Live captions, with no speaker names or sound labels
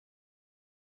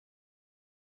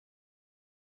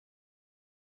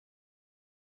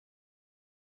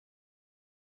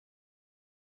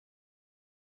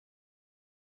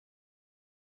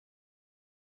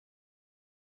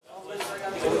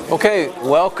Okay,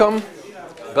 welcome.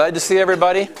 Glad to see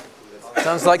everybody.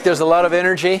 Sounds like there's a lot of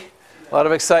energy, a lot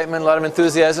of excitement, a lot of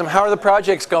enthusiasm. How are the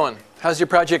projects going? How's your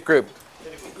project group?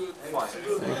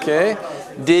 Okay.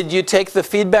 Did you take the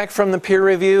feedback from the peer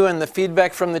review and the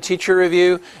feedback from the teacher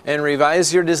review and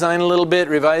revise your design a little bit,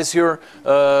 revise your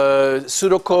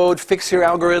pseudocode, fix your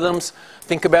algorithms,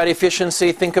 think about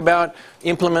efficiency, think about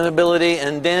implementability,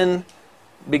 and then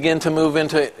begin to move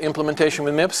into implementation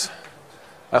with MIPS?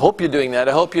 I hope you're doing that.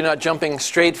 I hope you're not jumping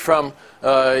straight from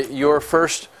your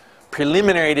first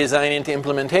preliminary design into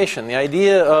implementation. The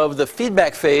idea of the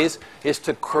feedback phase is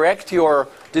to correct your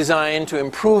design, to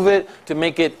improve it, to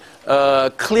make it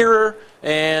clearer,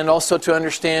 and also to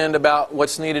understand about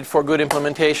what's needed for good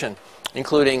implementation,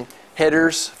 including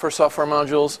headers for software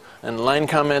modules and line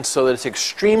comments so that it's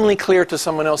extremely clear to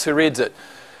someone else who reads it.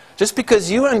 Just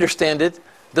because you understand it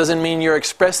doesn't mean you're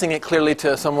expressing it clearly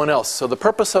to someone else. So the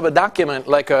purpose of a document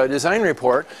like a design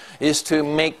report is to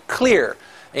make clear.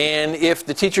 And if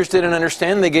the teachers didn't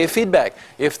understand, they gave feedback.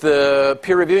 If the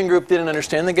peer reviewing group didn't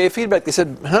understand, they gave feedback. They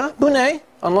said, huh, Bunay,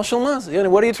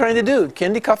 what are you trying to do?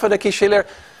 Kendi kafadaki şeyler.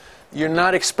 You're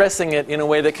not expressing it in a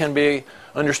way that can be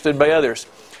understood by others.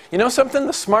 You know something?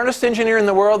 The smartest engineer in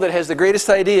the world that has the greatest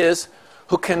ideas,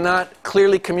 who cannot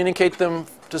clearly communicate them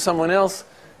to someone else,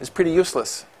 is pretty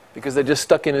useless, because they're just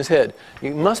stuck in his head.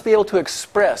 You must be able to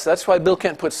express. That's why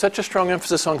Bilkent puts such a strong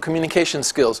emphasis on communication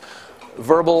skills,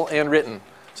 verbal and written.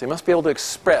 So you must be able to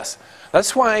express.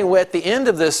 That's why at the end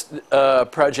of this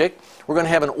project, we're going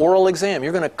to have an oral exam.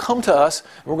 You're going to come to us,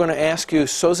 and we're going to ask you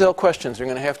Sozel questions. You're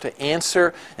going to have to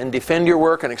answer and defend your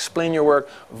work and explain your work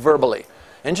verbally.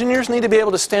 Engineers need to be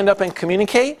able to stand up and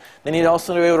communicate. They need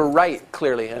also to be able to write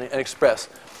clearly and express.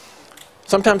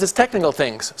 Sometimes it's technical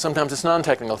things, sometimes it's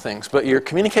non-technical things, but your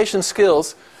communication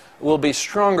skills will be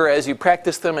stronger as you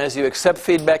practice them, as you accept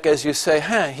feedback, as you say,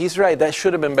 huh, he's right, that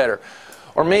should have been better.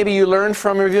 Or maybe you learned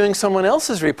from reviewing someone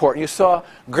else's report. You saw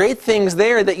great things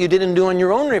there that you didn't do on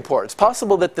your own report. It's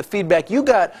possible that the feedback you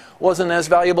got wasn't as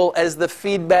valuable as the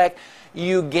feedback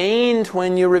you gained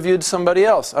when you reviewed somebody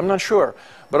else. I'm not sure.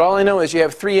 But all I know is you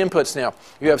have 3 inputs now.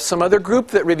 You have some other group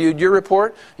that reviewed your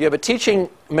report. You have a teaching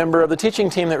member of the teaching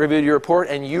team that reviewed your report,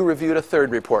 and you reviewed a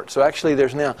 3rd report. So actually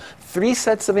there's now 3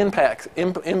 sets of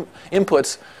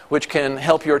inputs which can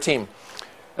help your team.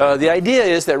 The idea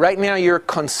is that right now you're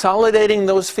consolidating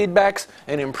those feedbacks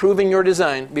and improving your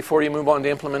design before you move on to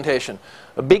implementation.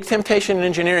 A big temptation in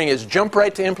engineering is jump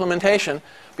right to implementation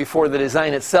before the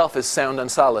design itself is sound and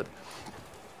solid.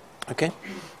 Okay?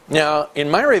 Now,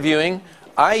 in my reviewing,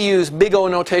 I use big O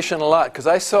notation a lot because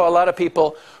I saw a lot of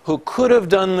people who could have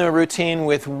done the routine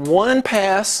with 1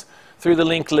 pass through the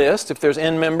linked list. If there's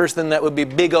n members, then that would be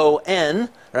big O n,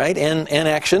 right? N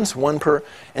actions, 1 per.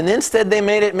 And instead they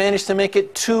managed to make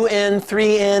it 2n,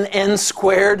 3n, n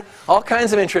squared, all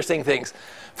kinds of interesting things.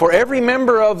 For every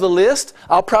member of the list,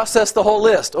 I'll process the whole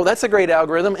list. Oh, that's a great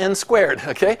algorithm, n squared,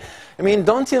 okay? I mean,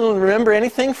 don't you remember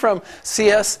anything from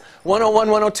CS 101,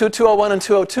 102, 201, and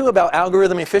 202 about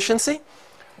algorithm efficiency?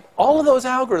 All of those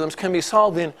algorithms can be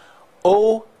solved in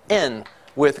ON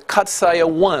with Katsaya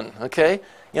 1, okay?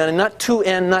 You know, not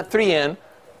 2n, not 3n,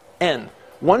 n.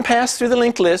 1 pass through the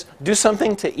linked list, do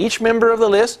something to each member of the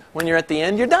list. When you're at the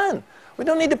end, you're done. We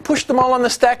don't need to push them all on the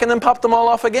stack and then pop them all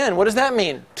off again. What does that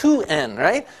mean? 2n,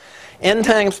 right? N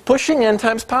times pushing, n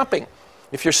times popping.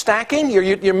 If you're stacking,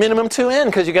 you're minimum 2n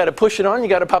because you got to push it on, you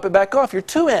got to pop it back off. You're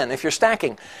 2n if you're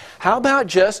stacking. How about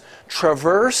just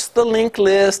traverse the linked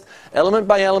list, element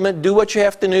by element, do what you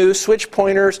have to do, switch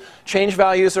pointers, change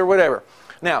values or whatever.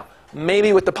 Now,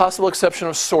 maybe with the possible exception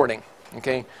of sorting.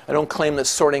 Okay? I don't claim that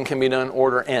sorting can be done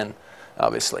order n,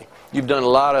 obviously. You've done a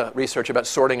lot of research about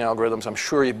sorting algorithms. I'm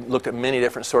sure you've looked at many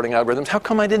different sorting algorithms. How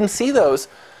come I didn't see those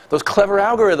clever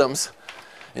algorithms?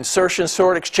 Insertion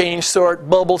sort, exchange sort,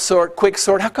 bubble sort, quick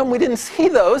sort. How come we didn't see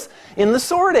those in the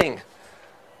sorting?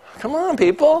 Come on,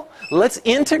 people. Let's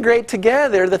integrate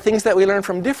together the things that we learn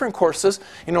from different courses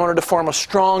in order to form a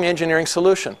strong engineering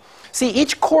solution. See,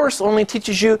 each course only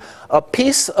teaches you a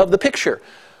piece of the picture.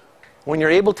 When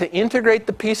you're able to integrate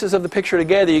the pieces of the picture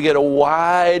together, you get a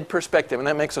wide perspective, and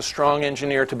that makes a strong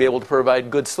engineer to be able to provide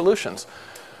good solutions.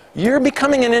 You're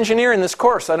becoming an engineer in this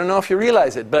course. I don't know if you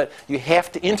realize it, but you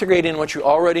have to integrate in what you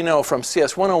already know from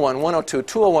CS 101, 102,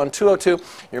 201, 202,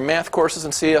 your math courses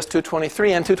in CS-223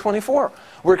 and 224.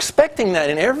 We're expecting that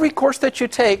in every course that you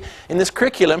take in this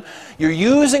curriculum, you're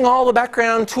using all the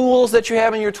background tools that you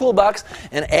have in your toolbox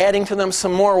and adding to them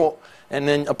some more and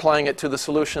then applying it to the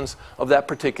solutions of that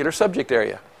particular subject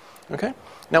area. Okay?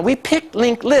 Now we picked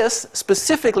linked lists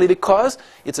specifically because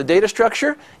it's a data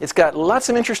structure, it's got lots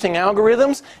of interesting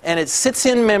algorithms, and it sits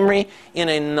in memory in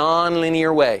a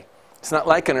non-linear way. It's not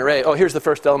like an array. Oh, here's the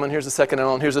first element, here's the second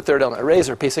element, here's the third element. Arrays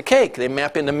are a piece of cake. They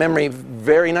map into memory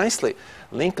very nicely.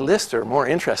 Linked lists are more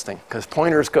interesting because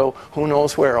pointers go who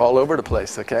knows where all over the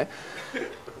place, okay?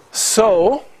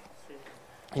 So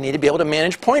you need to be able to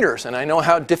manage pointers. And I know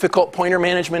how difficult pointer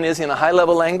management is in a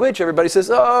high-level language. Everybody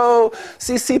says, oh,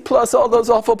 C++, all those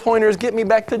awful pointers, get me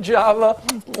back to Java.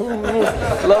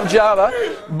 Love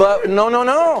Java. But no, no,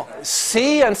 no.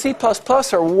 C and C++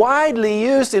 are widely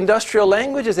used industrial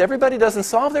languages. Everybody doesn't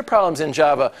solve their problems in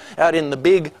Java out in the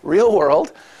big real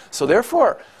world. So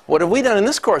therefore, what have we done in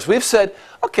this course? We've said,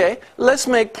 okay, let's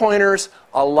make pointers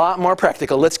a lot more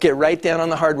practical. Let's get right down on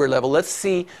the hardware level. Let's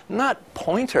see, not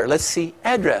pointer, let's see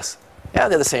address. Yeah,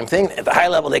 they're the same thing. At the high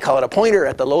level, they call it a pointer.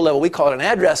 At the low level, we call it an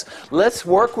address. Let's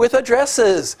work with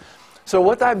addresses. So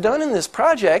what I've done in this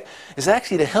project is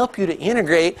actually to help you to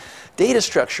integrate data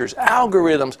structures,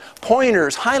 algorithms,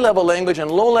 pointers, high-level language and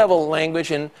low-level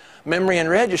language in memory and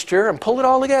register, and pull it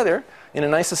all together in a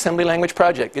nice assembly language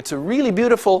project. It's a really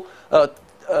beautiful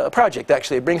project,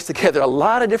 actually. It brings together a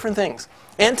lot of different things,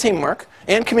 and teamwork,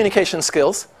 and communication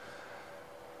skills,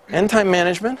 and time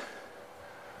management.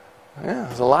 Yeah,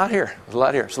 there's a lot here. There's a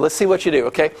lot here. So let's see what you do,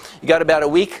 okay? You got about a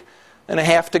week and a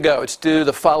half to go. It's due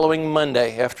the following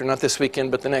Monday, after not this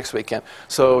weekend, but the next weekend.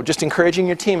 So just encouraging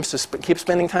your teams to keep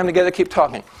spending time together, keep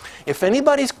talking. If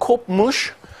anybody's kop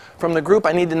mush from the group,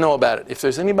 I need to know about it. If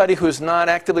there's anybody who's not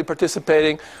actively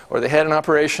participating, or they had an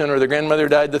operation, or their grandmother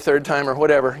died the third time, or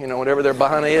whatever, you know, whatever their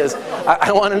bahana is,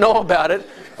 I want to know about it.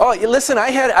 Oh, listen, I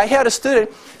had a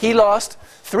student, he lost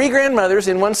 3 grandmothers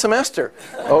in 1 semester.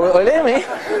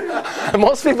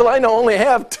 Most people I know only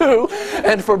have 2,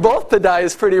 and for both to die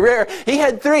is pretty rare. He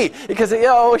had 3 because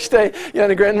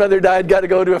the grandmother died, got to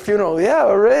go to a funeral.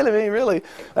 Yeah, really.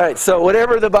 All right, so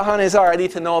whatever the bahanas are, I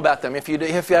need to know about them. If you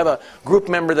have a group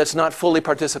member that's not fully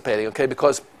participating, okay,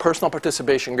 because personal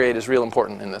participation grade is real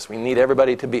important in this. We need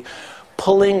everybody to be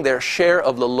pulling their share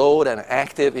of the load and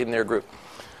active in their group.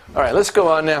 All right, let's go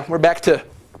on now. We're back to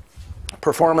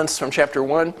performance from chapter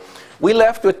 1. We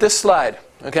left with this slide,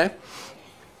 okay?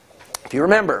 If you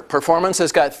remember, performance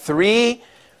has got 3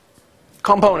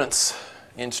 components: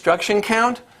 instruction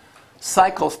count,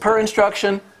 cycles per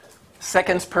instruction,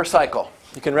 seconds per cycle.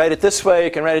 You can write it this way,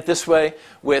 you can write it this way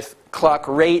with clock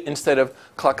rate instead of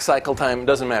clock cycle time, it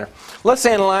doesn't matter. Let's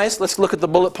analyze, let's look at the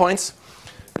bullet points.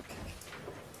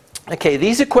 Okay,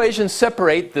 these equations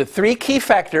separate the 3 key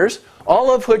factors,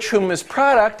 all of which whose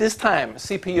product is time,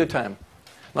 CPU time.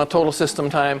 Not total system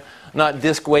time, not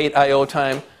disk weight I/O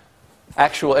time,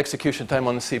 actual execution time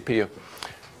on the CPU.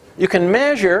 You can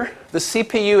measure the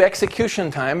CPU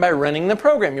execution time by running the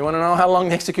program. You want to know how long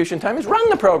the execution time is? Run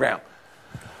the program.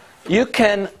 You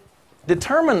can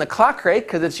determine the clock rate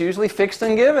because it's usually fixed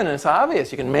and given, and it's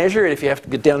obvious. You can measure it if you have to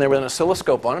get down there with an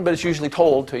oscilloscope on it, but it's usually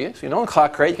told to you. So you know the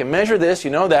clock rate. You can measure this,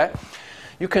 you know that.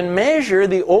 You can measure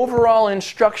the overall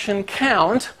instruction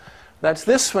count, that's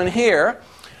this one here,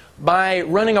 by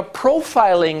running a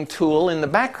profiling tool in the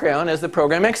background as the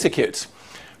program executes.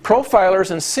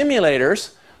 Profilers and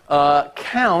simulators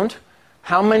count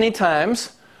how many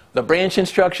times the branch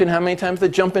instruction, how many times the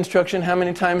jump instruction, how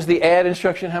many times the add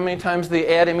instruction, how many times the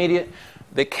add immediate.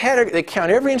 They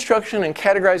count every instruction and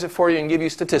categorize it for you and give you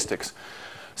statistics.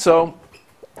 So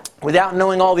without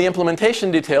knowing all the implementation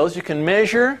details, you can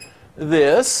measure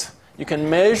this, you can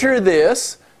measure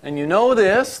this, and you know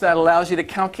this. That allows you to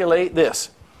calculate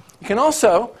this. You can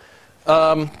also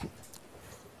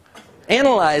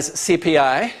analyze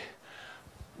CPI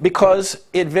because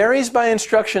it varies by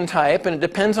instruction type and it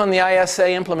depends on the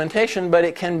ISA implementation, but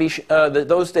it can be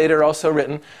those data are also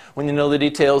written when you know the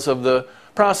details of the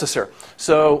processor.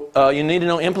 So you need to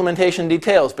know implementation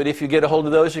details, but if you get a hold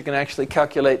of those, you can actually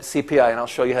calculate CPI, and I'll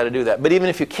show you how to do that. But even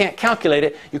if you can't calculate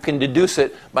it, you can deduce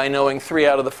it by knowing 3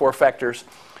 out of the 4 factors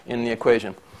in the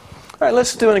equation. All right,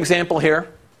 let's do an example here.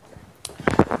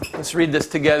 Let's read this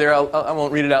together. I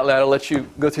won't read it out loud. I'll let you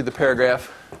go through the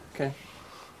paragraph. Okay.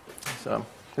 So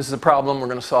this is a problem. We're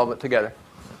going to solve it together.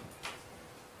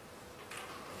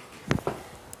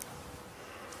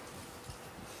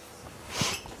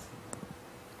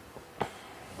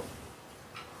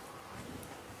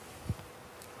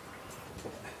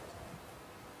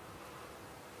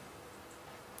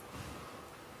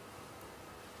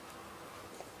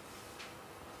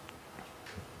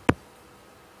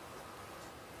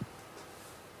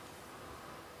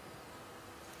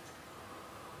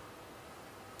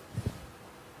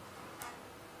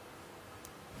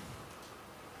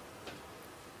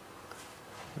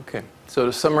 Okay, so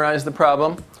to summarize the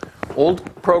problem, old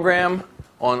program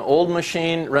on old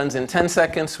machine runs in 10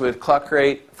 seconds with clock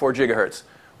rate 4 gigahertz.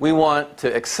 We want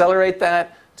to accelerate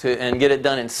that and get it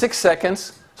done in 6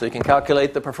 seconds so you can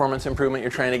calculate the performance improvement you're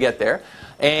trying to get there.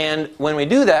 And when we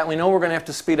do that, we know we're going to have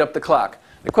to speed up the clock.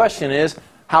 The question is,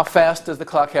 how fast does the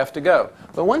clock have to go?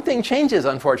 But one thing changes,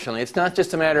 unfortunately. It's not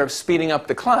just a matter of speeding up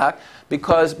the clock,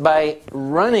 because by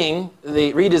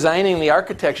redesigning the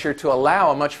architecture to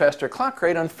allow a much faster clock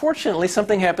rate, unfortunately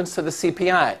something happens to the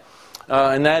CPI.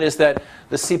 And that is that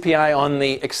the CPI on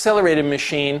the accelerated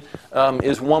machine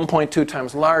is 1.2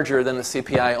 times larger than the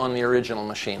CPI on the original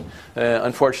machine.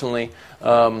 Unfortunately,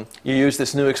 you use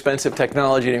this new expensive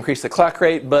technology to increase the clock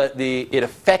rate, but it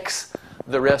affects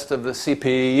the rest of the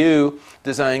CPU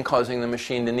design, causing the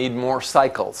machine to need more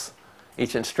cycles.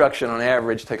 Each instruction on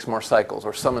average takes more cycles,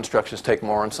 or some instructions take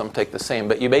more and some take the same.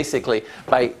 But you basically,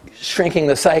 by shrinking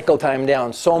the cycle time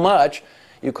down so much,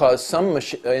 you cause some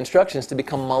instructions to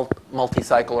become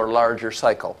multi-cycle or larger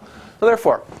cycle. So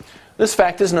therefore, this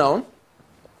fact is known,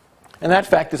 and that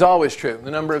fact is always true.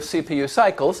 The number of CPU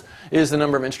cycles is the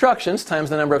number of instructions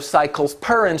times the number of cycles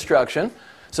per instruction.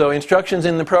 So instructions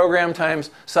in the program times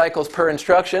cycles per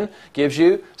instruction gives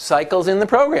you cycles in the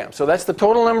program. So that's the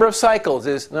total number of cycles,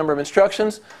 is the number of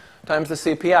instructions times the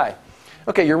CPI.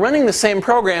 Okay, you're running the same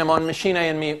program on machine A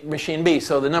and machine B,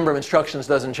 so the number of instructions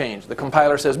doesn't change. The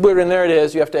compiler says, boom, and there it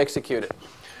is, you have to execute it.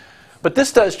 But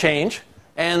this does change,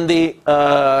 and the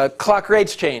clock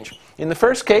rates change. In the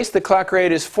first case, the clock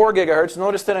rate is 4 gigahertz.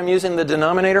 Notice that I'm using the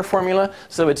denominator formula,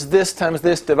 so it's this times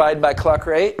this divided by clock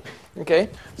rate. Okay,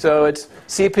 so it's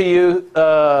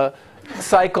CPU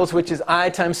cycles, which is I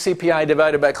times CPI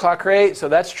divided by clock rate. So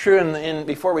that's true, and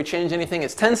before we change anything,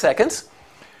 it's 10 seconds.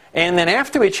 And then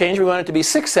after we change, we want it to be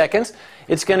 6 seconds.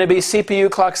 It's going to be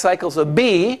CPU clock cycles of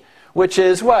B, which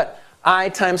is what? I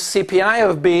times CPI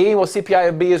of B. Well, CPI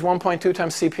of B is 1.2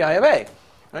 times CPI of A.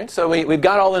 Right? So we've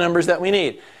got all the numbers that we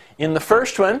need. In the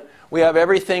first one, we have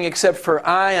everything except for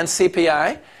I and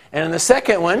CPI. And in the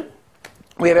second one,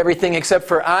 we have everything except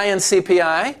for I and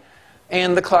CPI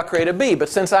and the clock rate of B. But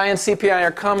since I and CPI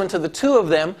are common to the two of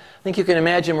them, I think you can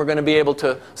imagine we're going to be able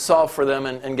to solve for them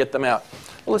and get them out.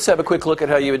 Well, let's have a quick look at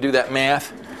how you would do that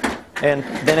math. And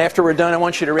then after we're done, I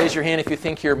want you to raise your hand if you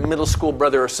think your middle school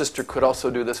brother or sister could also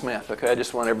do this math. Okay? I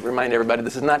just want to remind everybody,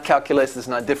 this is not calculus, this is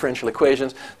not differential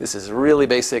equations. This is really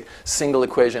basic single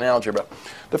equation algebra.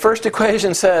 The first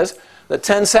equation says that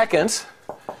 10 seconds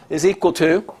is equal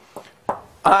to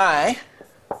I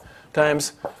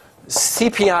times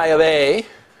CPI of A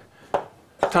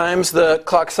times the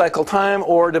clock cycle time,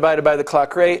 or divided by the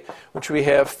clock rate, which we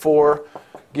have 4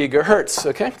 gigahertz.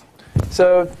 Okay?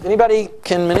 So anybody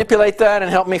can manipulate that and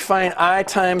help me find I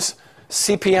times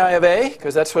CPI of A,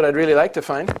 because that's what I'd really like to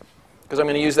find, because I'm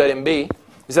going to use that in B.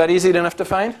 Is that easy enough to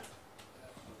find?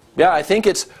 Yeah, I think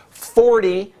it's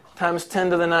 40 times 10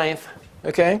 to the 9th.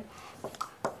 Okay?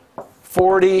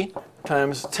 40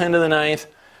 times 10 to the 9th.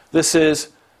 This is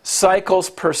cycles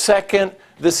per second.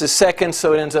 This is seconds,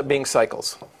 so it ends up being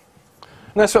cycles.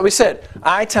 And that's what we said.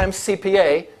 I times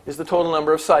CPA is the total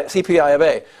number of CPI of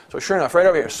A. So sure enough, right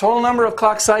over here, total number of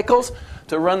clock cycles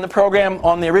to run the program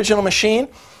on the original machine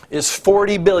is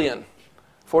 40 billion.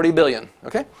 40 billion,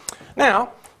 okay?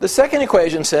 Now, the second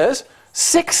equation says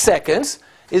 6 seconds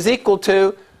is equal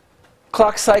to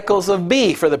clock cycles of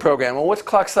B for the program. Well, what's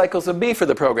clock cycles of B for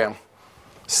the program?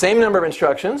 Same number of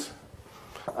instructions,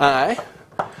 I,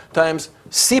 times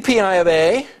CPI of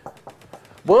A.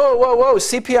 Whoa, whoa, whoa,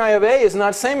 CPI of A is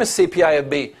not same as CPI of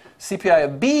B. CPI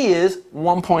of B is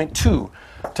 1.2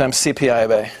 times CPI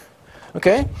of A.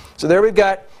 Okay? So there we've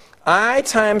got I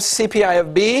times CPI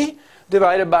of B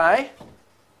divided by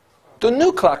the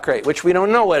new clock rate, which we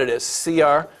don't know what it is,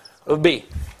 CR of B.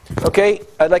 Okay?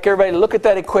 I'd like everybody to look at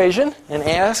that equation and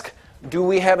ask, do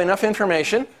we have enough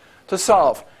information to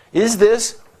solve? Is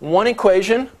this one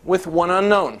equation with one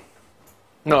unknown?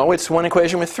 No, it's one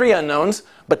equation with 3 unknowns.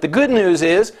 But the good news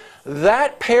is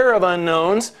that pair of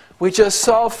unknowns we just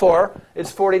solved for,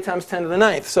 it's 40 times 10 to the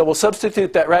 9th. So we'll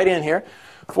substitute that right in here.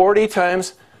 40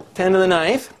 times 10 to the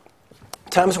 9th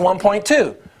times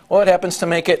 1.2. Well, it happens to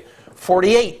make it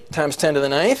 48 times 10 to the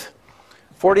 9th.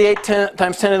 48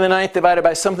 times 10 to the 9th divided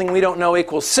by something we don't know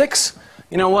equals 6.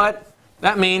 You know what?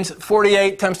 That means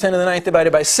 48 times 10 to the 9th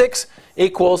divided by 6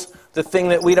 equals the thing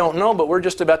that we don't know, but we're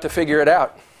just about to figure it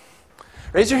out.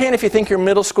 Raise your hand if you think your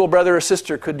middle school brother or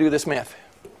sister could do this math.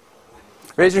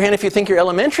 Raise your hand if you think your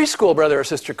elementary school brother or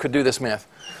sister could do this math.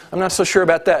 I'm not so sure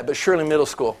about that, but surely middle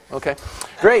school. Okay,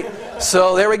 great.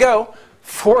 So there we go.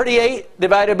 48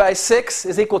 divided by 6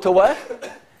 is equal to what?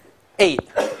 8.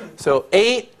 So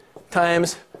 8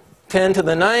 times 10 to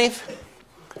the 9th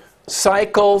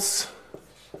cycles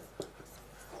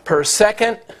per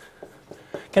second.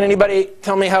 Can anybody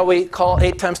tell me how we call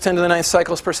 8 times 10 to the 9th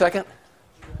cycles per second?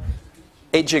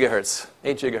 8 gigahertz.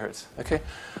 8 gigahertz. Okay.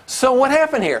 So what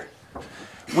happened here?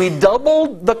 We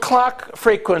doubled the clock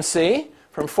frequency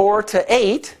from 4 to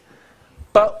 8,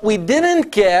 but we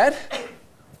didn't get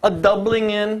a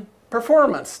doubling in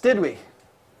performance, did we?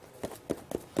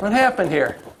 What happened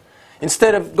here?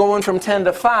 Instead of going from 10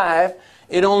 to 5,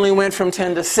 it only went from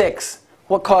 10 to 6.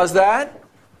 What caused that?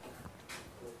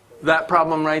 That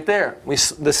problem right there. The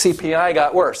CPI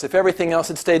got worse. If everything else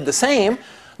had stayed the same,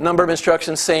 number of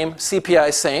instructions same,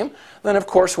 CPI same, then of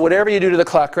course whatever you do to the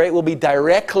clock rate will be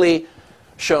directly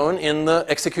shown in the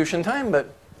execution time,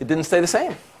 but it didn't stay the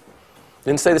same. It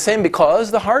didn't stay the same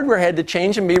because the hardware had to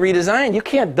change and be redesigned. You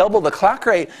can't double the clock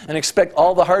rate and expect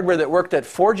all the hardware that worked at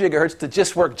 4 gigahertz to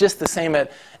just work just the same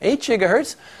at 8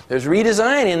 gigahertz. There's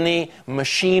redesign in the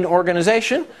machine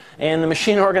organization, and the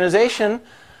machine organization,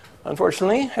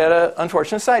 unfortunately, had an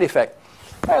unfortunate side effect.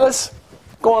 All right, let's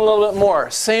go on a little bit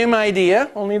more. Same idea,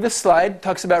 only this slide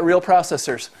talks about real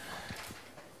processors.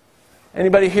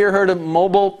 Anybody here heard of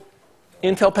mobile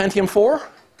Intel Pentium 4?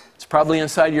 It's probably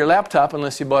inside your laptop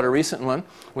unless you bought a recent one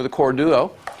with a Core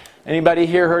Duo. Anybody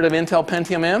here heard of Intel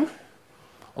Pentium M?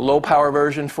 A low power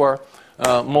version for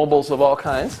mobiles of all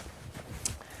kinds.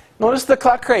 Notice the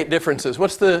clock rate differences.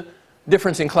 What's the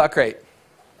difference in clock rate?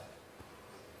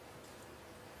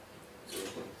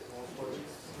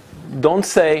 Don't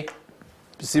say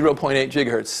 0.8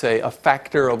 gigahertz. Say a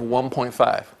factor of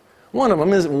 1.5. One of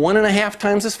them is 1.5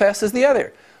 times as fast as the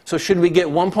other. So should we get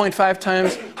 1.5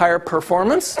 times higher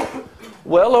performance?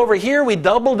 Well, over here we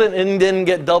doubled it and didn't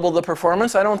get double the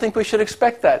performance. I don't think we should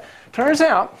expect that. Turns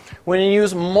out, when you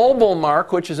use Mobile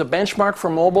Mark, which is a benchmark for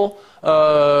mobile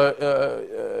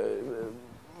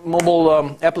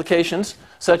applications,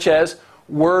 such as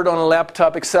Word on a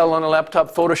laptop, Excel on a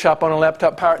laptop, Photoshop on a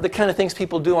laptop, the kind of things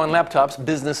people do on laptops,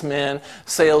 businessmen,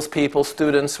 salespeople,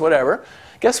 students, whatever.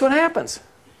 Guess what happens?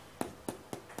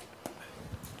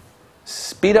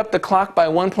 Speed up the clock by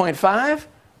 1.5,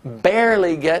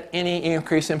 barely get any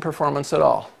increase in performance at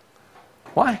all.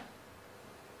 Why?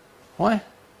 Why?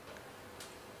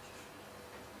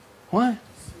 Why?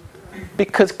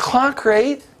 Because clock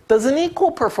rate doesn't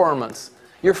equal performance.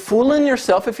 You're fooling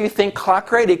yourself if you think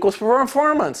clock rate equals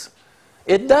performance.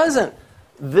 It doesn't.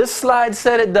 This slide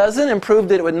said it doesn't,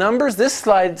 improved it with numbers. This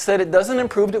slide said it doesn't,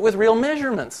 improved it with real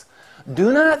measurements.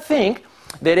 Do not think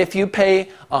that if you pay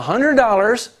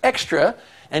 $100 extra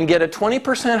and get a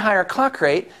 20% higher clock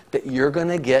rate, that you're going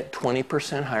to get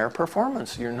 20% higher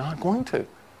performance. You're not going to.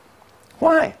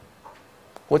 Why?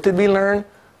 What did we learn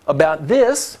about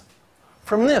this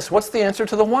from this? What's the answer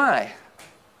to the why?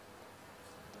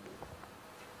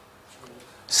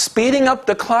 Speeding up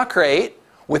the clock rate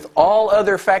with all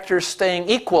other factors staying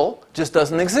equal just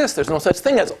doesn't exist. There's no such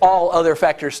thing as all other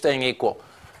factors staying equal.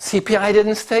 CPI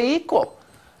didn't stay equal.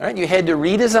 Right? You had to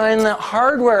redesign the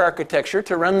hardware architecture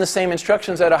to run the same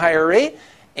instructions at a higher rate,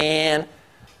 and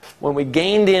when we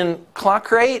gained in clock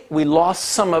rate, we lost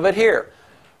some of it here.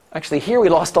 Actually, here we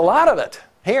lost a lot of it.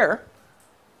 Here,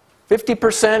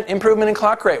 50% improvement in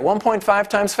clock rate, 1.5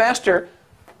 times faster,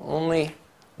 only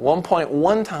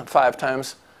 1.15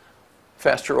 times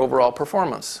faster overall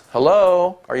performance.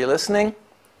 Hello? Are you listening?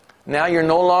 Now you're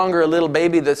no longer a little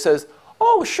baby that says,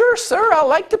 oh, sure, sir, I'd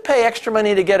like to pay extra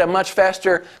money to get a much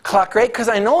faster clock rate because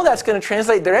I know that's going to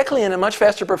translate directly into much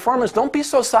faster performance. Don't be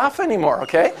so soft anymore,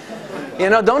 okay?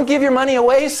 You know, don't give your money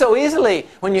away so easily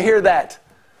when you hear that.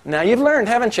 Now you've learned,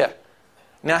 haven't you?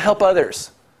 Now help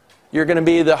others. You're going to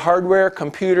be the hardware,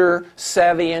 computer,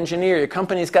 savvy engineer. Your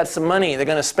company's got some money. They're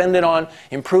going to spend it on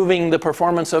improving the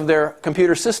performance of their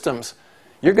computer systems.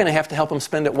 You're going to have to help them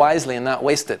spend it wisely and not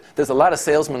waste it. There's a lot of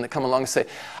salesmen that come along and say,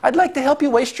 I'd like to help you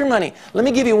waste your money. Let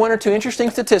me give you 1 or 2 interesting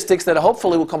statistics that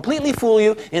hopefully will completely fool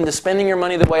you into spending your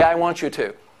money the way I want you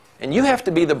to. And you have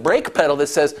to be the brake pedal that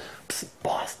says,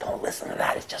 boss, don't listen to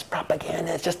that. It's just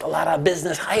propaganda. It's just a lot of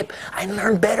business hype. I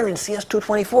learned better in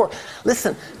CS-224.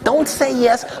 Listen, don't say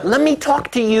yes. Let me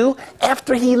talk to you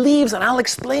after he leaves, and I'll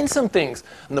explain some things.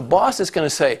 And the boss is going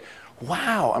to say,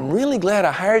 wow, I'm really glad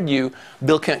I hired you,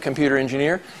 Bilkent computer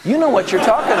engineer. You know what you're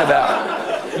talking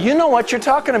about. You know what you're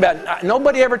talking about.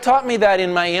 Nobody ever taught me that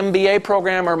in my MBA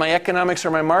program or my economics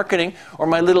or my marketing or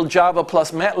my little Java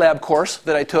plus MATLAB course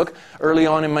that I took early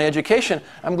on in my education.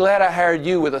 I'm glad I hired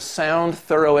you with a sound,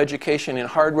 thorough education in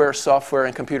hardware, software,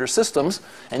 and computer systems,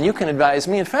 and you can advise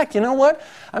me. In fact, you know what?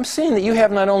 I'm seeing that you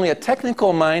have not only a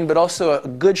technical mind, but also a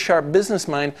good, sharp business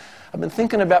mind. I've been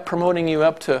thinking about promoting you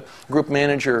up to group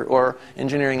manager or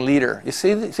engineering leader. You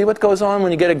see what goes on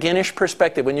when you get a Ginnish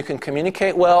perspective, when you can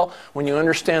communicate well, when you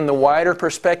understand the wider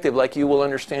perspective like you will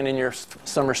understand in your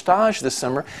summer stage this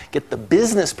summer, get the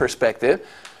business perspective.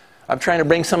 I'm trying to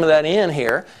bring some of that in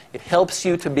here. It helps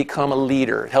you to become a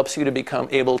leader. It helps you to become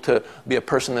able to be a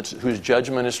person whose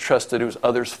judgment is trusted, whose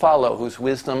others follow, whose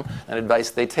wisdom and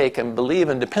advice they take and believe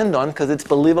and depend on because it's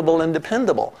believable and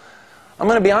dependable. I'm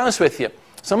going to be honest with you.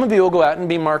 Some of you will go out and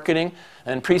be marketing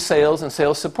and pre-sales and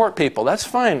sales support people. That's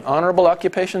fine. Honorable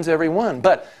occupations, every one.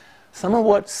 But some of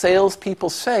what sales people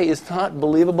say is not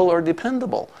believable or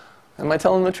dependable. Am I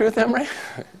telling the truth, Emery?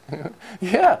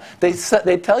 Yeah,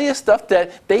 they tell you stuff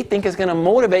that they think is going to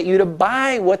motivate you to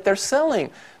buy what they're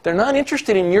selling. They're not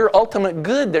interested in your ultimate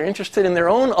good. They're interested in their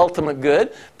own ultimate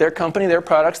good, their company, their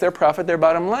products, their profit, their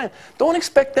bottom line. Don't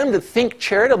expect them to think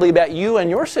charitably about you and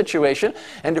your situation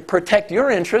and to protect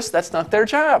your interests. That's not their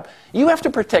job. You have to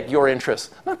protect your interests,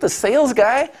 not the sales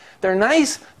guy. They're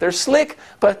nice, they're slick,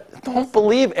 but don't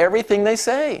believe everything they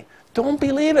say. Don't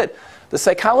believe it. The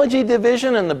psychology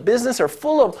division and the business are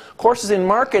full of courses in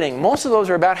marketing. Most of those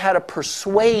are about how to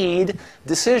persuade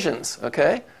decisions,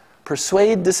 okay?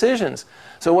 Persuade decisions.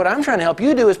 So what I'm trying to help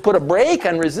you do is put a brake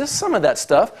and resist some of that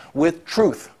stuff with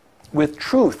truth. With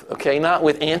truth, okay? Not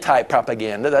with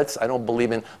anti-propaganda. I don't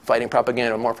believe in fighting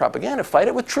propaganda or more propaganda. Fight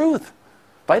it with truth.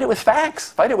 Fight it with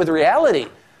facts. Fight it with reality.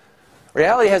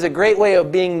 Reality has a great way of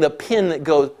being the pin that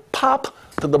goes pop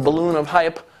to the balloon of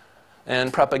hype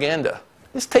and propaganda.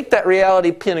 Just take that reality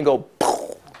pin and go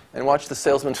poof, and watch the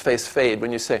salesman's face fade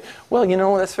when you say, well, you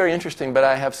know, that's very interesting, but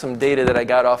I have some data that I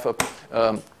got off of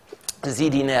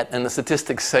ZDNet, and the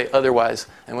statistics say otherwise,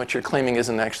 and what you're claiming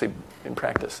isn't actually in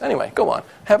practice. Anyway, go on.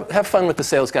 Have fun with the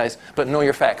sales guys, but know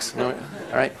your facts. All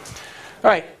right?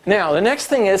 All right. Now, the next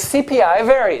thing is CPI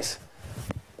varies.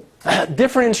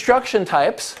 Different instruction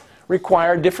types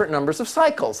require different numbers of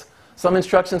cycles. Some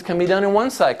instructions can be done in one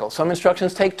cycle. Some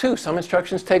instructions take 2. Some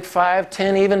instructions take 5,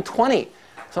 10, even 20.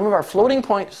 Some of our floating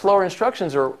point slower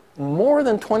instructions are more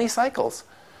than 20 cycles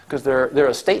because they're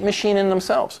a state machine in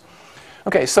themselves.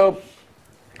 Okay, so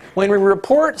when we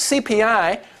report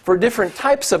CPI for different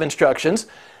types of instructions,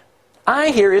 I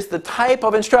here is the type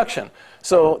of instruction.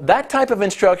 So that type of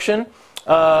instruction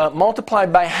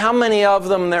multiplied by how many of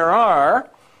them there are,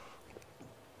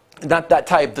 not that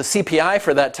type, the CPI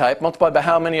for that type, multiplied by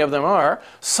how many of them are,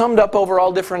 summed up over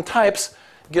all different types,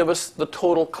 give us the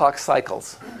total clock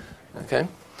cycles. Okay?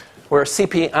 Where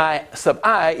CPI sub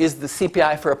I is the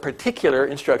CPI for a particular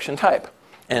instruction type.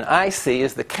 And IC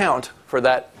is the count for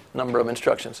that number of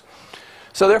instructions.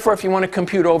 So therefore, if you want to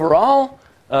compute overall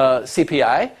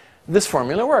CPI, this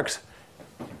formula works.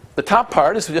 The top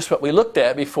part is just what we looked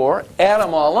at before. Add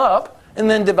them all up, and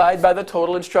then divide by the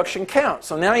total instruction count.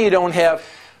 So now you don't have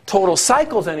total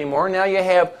cycles anymore. Now you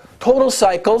have total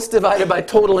cycles divided by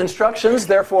total instructions,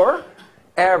 therefore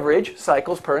average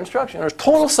cycles per instruction. There's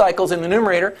total cycles in the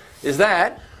numerator is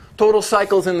that, total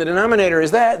cycles in the denominator is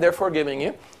that, therefore giving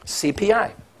you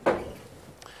CPI.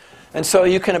 And so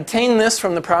you can obtain this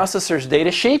from the processor's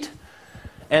data sheet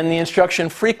and the instruction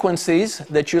frequencies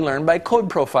that you learn by code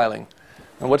profiling.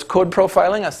 And what's code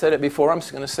profiling? I said it before, I'm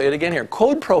just going to say it again here.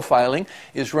 Code profiling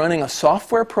is running a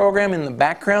software program in the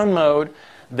background mode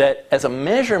that, as a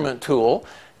measurement tool,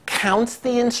 counts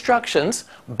the instructions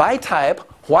by type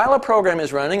while a program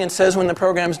is running and says when the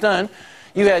program's done,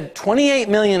 you had 28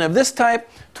 million of this type,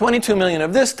 22 million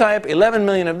of this type, 11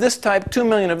 million of this type, 2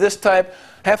 million of this type,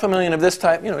 500,000 of this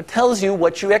type. You know, it tells you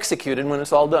what you executed when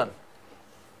it's all done.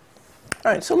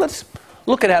 All right, so let's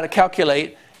look at how to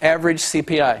calculate average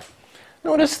CPI.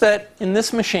 Notice that in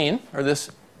this machine, or this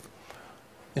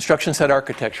instruction set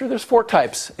architecture, there's 4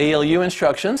 types. ALU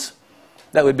instructions.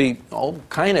 That would be all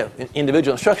kind of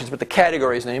individual instructions, but the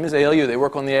category's name is ALU. They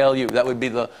work on the ALU. That would be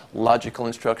the logical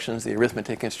instructions, the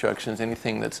arithmetic instructions,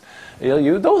 anything that's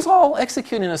ALU. Those all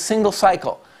execute in a single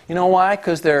cycle. You know why?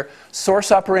 Because their source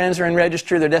operands are in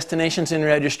register, their destination's in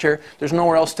register, there's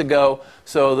nowhere else to go.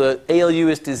 So the ALU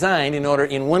is designed in order,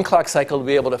 in one clock cycle, to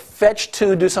be able to fetch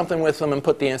 2, do something with them, and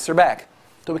put the answer back.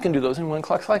 So we can do those in one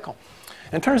clock cycle.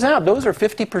 And it turns out those are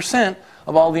 50%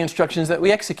 of all the instructions that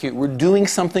we execute. We're doing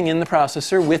something in the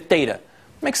processor with data.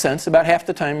 Makes sense. About half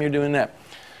the time you're doing that.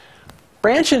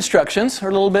 Branch instructions are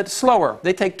a little bit slower.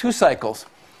 They take 2 cycles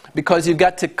because you've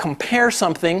got to compare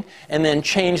something and then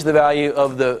change the value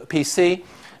of the PC.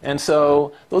 And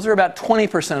so those are about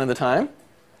 20% of the time.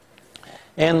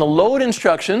 And the load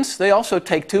instructions, they also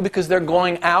take 2 because they're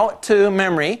going out to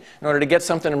memory in order to get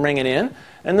something and bring it in.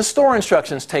 And the store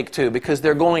instructions take 2 because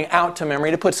they're going out to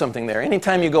memory to put something there.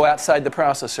 Anytime you go outside the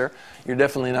processor, you're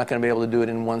definitely not going to be able to do it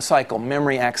in one cycle.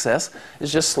 Memory access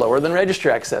is just slower than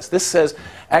register access. This says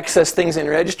access things in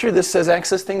register. This says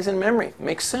access things in memory.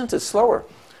 Makes sense. It's slower.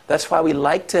 That's why we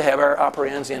like to have our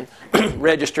operands in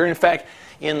register. In fact,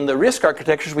 in the RISC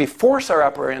architectures, we force our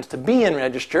operands to be in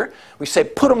register. We say,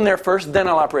 put them there first, then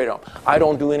I'll operate them. I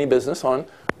don't do any business on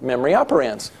memory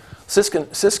operands.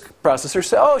 CISC processors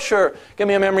say, oh, sure, give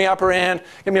me a memory operand,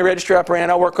 give me a register operand,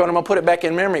 I'll work on them, I'll put it back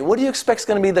in memory. What do you expect is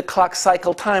going to be the clock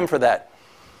cycle time for that?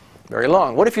 Very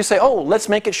long. What if you say, oh, let's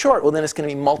make it short? Well, then it's going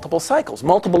to be multiple cycles,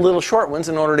 multiple little short ones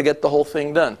in order to get the whole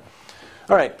thing done.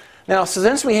 All right. Now, so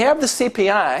since we have the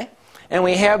CPI and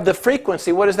we have the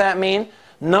frequency, what does that mean?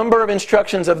 Number of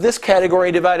instructions of this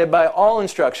category divided by all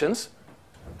instructions.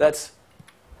 That's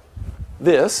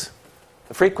this,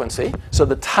 the frequency. So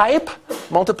the type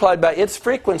multiplied by its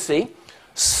frequency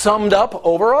summed up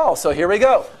overall. So here we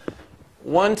go.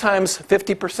 1 times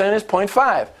 50% is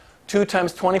 0.5. 2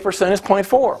 times 20% is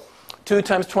 0.4. 2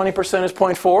 times 20% is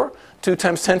 0.4. 2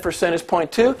 times 10% is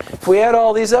 0.2. If we add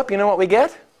all these up, you know what we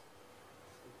get?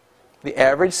 The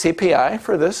average CPI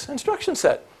for this instruction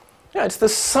set. Yeah, it's the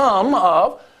sum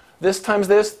of this times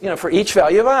this, for each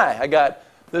value of I. I got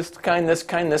this kind, this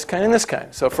kind, this kind, and this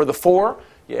kind. So for the 4,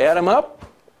 you add them up,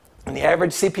 and the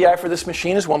average CPI for this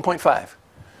machine is 1.5.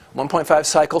 1.5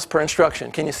 cycles per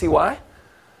instruction. Can you see why?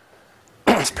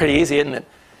 It's pretty easy, isn't it?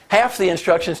 Half the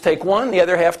instructions take 1, the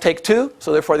other half take 2,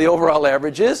 so therefore the overall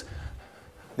average is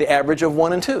the average of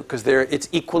 1 and 2, because it's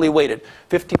equally weighted.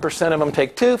 50% of them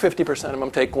take 2, 50% of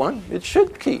them take 1. It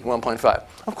should keep 1.5.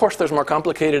 Of course, there's more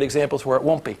complicated examples where it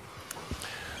won't be.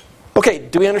 Okay,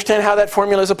 do we understand how that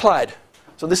formula is applied?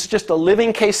 So this is just a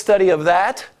living case study of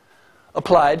that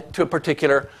applied to a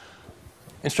particular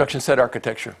instruction set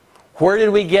architecture. Where did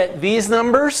we get these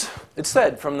numbers? It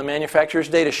said from the manufacturer's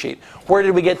data sheet. Where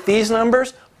did we get these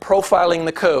numbers? Profiling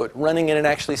the code, running it and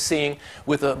actually seeing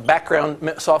with a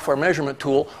background software measurement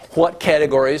tool what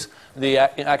categories the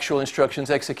actual instructions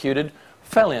executed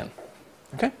fell in.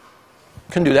 Okay?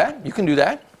 Can do that. You can do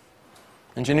that.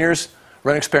 Engineers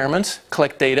run experiments,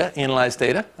 collect data, analyze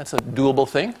data. That's a doable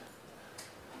thing.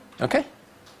 Okay? All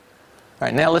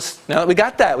right, now that we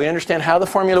got that, we understand how the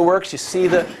formula works. You see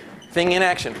the thing in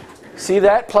action. See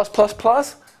that? Plus, plus,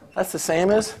 plus? That's the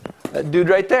same as that dude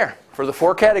right there. For the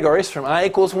 4 categories, from I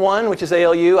equals 1, which is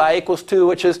ALU, I equals 2,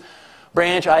 which is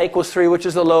branch, I equals 3, which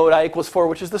is the load, I equals 4,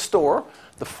 which is the store.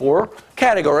 The 4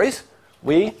 categories,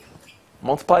 we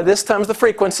multiply this times the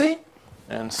frequency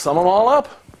and sum them all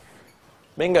up.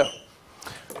 Bingo.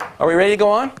 Are we ready to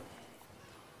go on?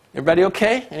 Everybody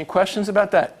okay? Any questions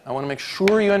about that? I want to make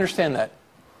sure you understand that.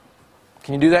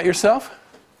 Can you do that yourself?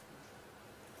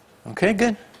 Okay,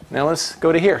 good. Now let's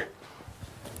go to here.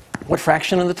 What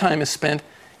fraction of the time is spent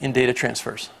in data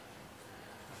transfers?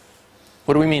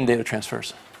 What do we mean data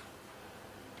transfers?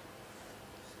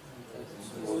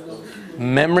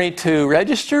 Memory to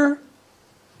register?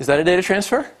 Is that a data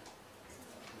transfer?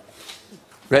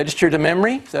 Register to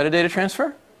memory? Is that a data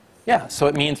transfer? Yeah, so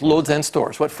it means loads and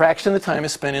stores. What fraction of the time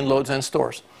is spent in loads and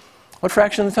stores? What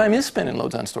fraction of the time is spent in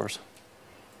loads and stores?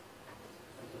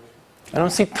 I don't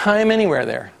see time anywhere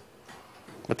there.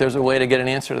 But there's a way to get an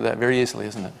answer to that very easily,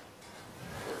 isn't it?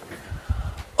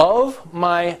 Of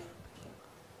my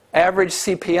average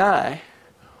CPI,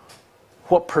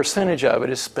 what percentage of it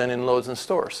is spent in loads and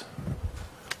stores?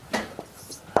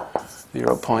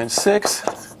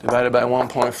 0.6 divided by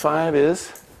 1.5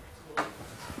 is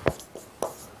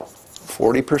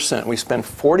 40%. We spend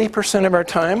 40% of our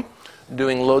time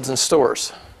doing loads and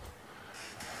stores.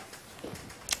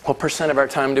 What percent of our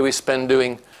time do we spend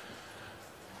doing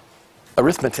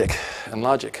arithmetic and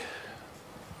logic?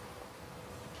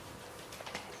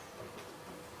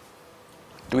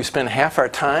 Do we spend half our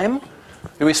time?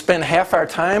 Do we spend half our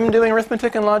time doing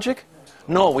arithmetic and logic?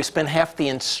 No, we spend half the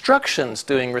instructions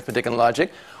doing arithmetic and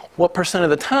logic. What percent of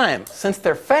the time? Since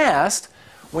they're fast,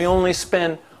 we only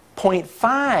spend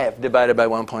 0.5 divided by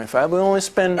 1.5. We only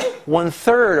spend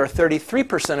 1/3 or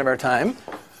 33% of our time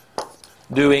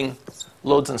doing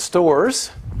loads and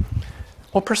stores.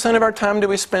 What percent of our time do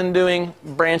we spend doing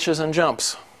branches and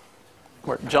jumps?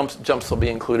 Or jumps will be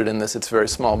included in this. It's very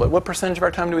small. But what percentage of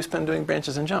our time do we spend doing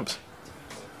branches and jumps?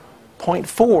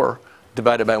 0.4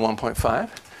 divided by 1.5.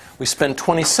 We spend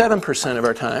 27% of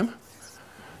our time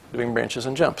doing branches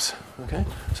and jumps. Okay?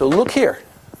 So look here.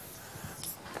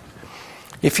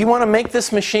 If you want to make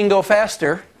this machine go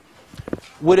faster,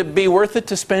 would it be worth it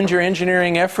to spend your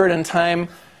engineering effort and time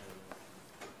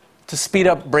to speed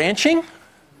up branching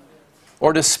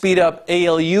or to speed up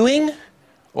ALUing,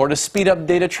 or to speed up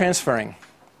data transferring?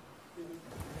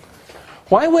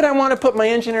 Why would I want to put my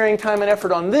engineering time and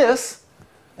effort on this,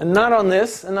 and not on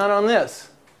this, and not on this?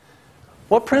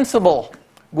 What principle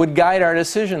would guide our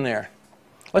decision there?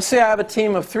 Let's say I have a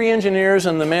team of 3 engineers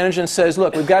and the management says,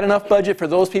 look, we've got enough budget for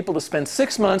those people to spend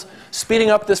 6 months speeding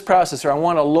up this process, or I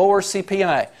want a lower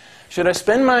CPI. Should I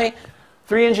spend my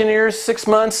 3 engineers 6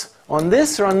 months on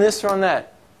this or on this or on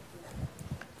that?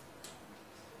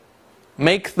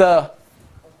 Make the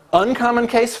uncommon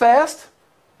case fast?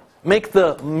 Make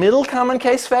the middle common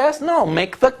case fast? No,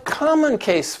 make the common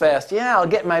case fast. Yeah, I'll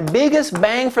get my biggest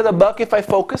bang for the buck if I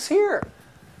focus here.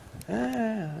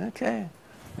 Okay.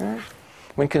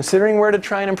 When considering where to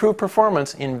try and improve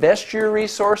performance, invest your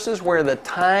resources where the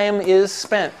time is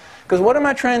spent. Because what am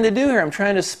I trying to do here? I'm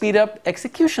trying to speed up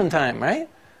execution time, right?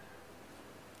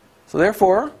 So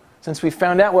therefore, since we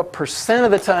found out what percent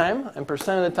of the time and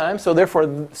percent of the time, so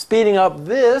therefore speeding up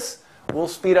this will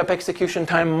speed up execution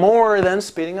time more than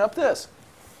speeding up this.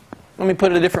 Let me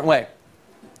put it a different way.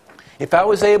 If I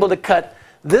was able to cut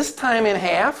this time in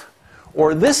half,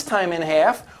 or this time in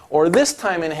half, or this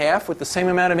time in half with the same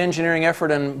amount of engineering effort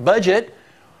and budget,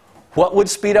 what would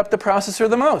speed up the processor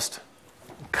the most?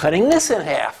 Cutting this in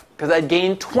half, because I'd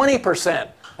gain 20%.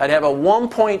 I'd have a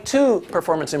 1.2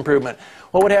 performance improvement.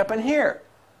 What would happen here?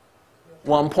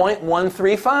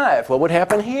 1.135. What would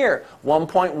happen here?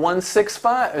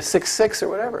 1.165 or 66 or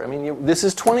whatever. I mean, this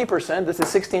is 20%. This is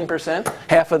 16%.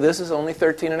 Half of this is only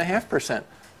 13.5%. Do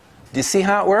you see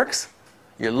how it works?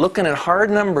 You're looking at hard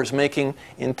numbers, making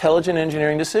intelligent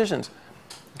engineering decisions.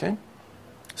 Okay?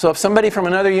 So if somebody from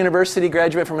another university,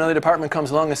 graduate from another department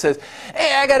comes along and says,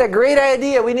 hey, I got a great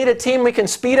idea. We need a team we can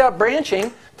speed up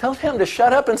branching. Tell him to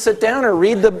shut up and sit down or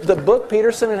read the book,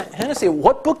 Peterson and Hennessy.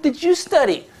 What book did you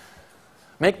study?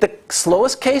 Make the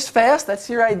slowest case fast? That's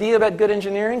your idea about good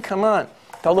engineering? Come on.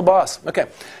 Tell the boss. Okay. All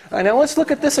right, now let's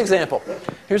look at this example.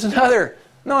 Here's another.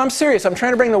 No, I'm serious. I'm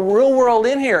trying to bring the real world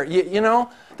in here. You know,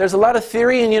 there's a lot of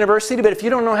theory in university, but if you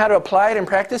don't know how to apply it in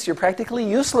practice, you're practically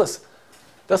useless.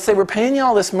 They'll say, we're paying you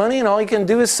all this money, and all you can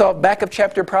do is solve backup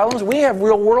chapter problems. We have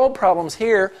real world problems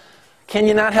here. Can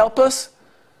you not help us?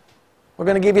 We're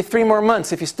going to give you 3 more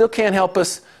months. If you still can't help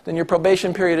us, then your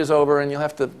probation period is over, and you'll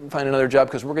have to find another job,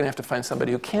 because we're going to have to find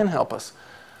somebody who can help us.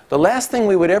 The last thing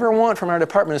we would ever want from our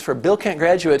department is for Bilkent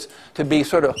graduates to be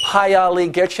sort of high-ali,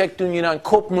 gercheck-dunyan,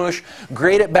 kopmush,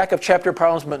 great at backup chapter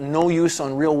problems, but no use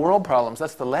on real-world problems.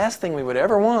 That's the last thing we would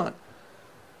ever want.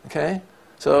 Okay?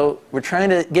 So we're trying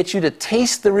to get you to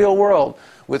taste the real world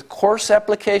with course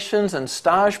applications and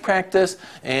stage practice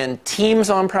and teams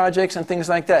on projects and things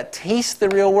like that. Taste the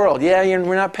real world. Yeah,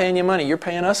 we're not paying you money. You're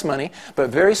paying us money,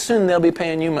 but very soon they'll be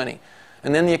paying you money.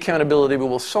 And then the accountability will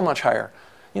be so much higher.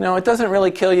 You know, it doesn't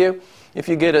really kill you if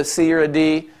you get a C or a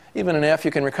D. Even an F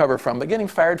you can recover from. But getting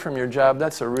fired from your job,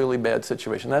 that's a really bad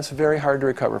situation. That's very hard to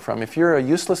recover from. If you're a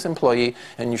useless employee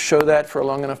and you show that for a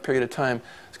long enough period of time,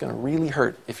 it's going to really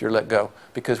hurt if you're let go.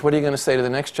 Because what are you going to say to the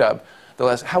next job?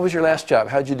 How was your last job?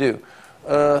 How'd you do?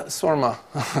 Sorma.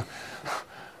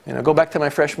 You know, go back to my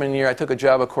freshman year. I took a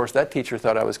Java course. That teacher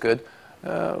thought I was good.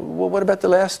 Well, what about the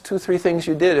last 2, 3 things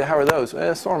you did? How are those?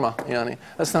 Sorma. Yani.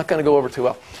 That's not going to go over too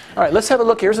well. All right, let's have a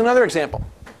look. Here's another example.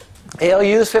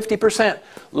 ALU is 50%.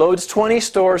 Loads 20,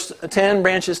 stores 10,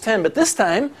 branches 10. But this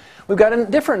time, we've got a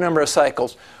different number of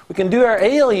cycles. We can do our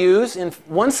ALUs in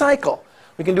 1 cycle.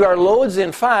 We can do our loads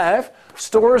in 5,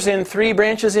 stores in 3,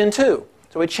 branches in 2.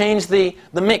 So we change the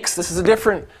mix. This is a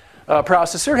different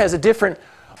processor. It has a different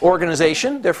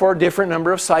organization, therefore a different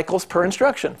number of cycles per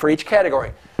instruction for each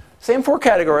category. Same 4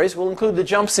 categories. We'll include the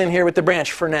jumps in here with the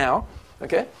branch for now.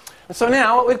 Okay? And so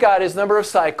now what we've got is number of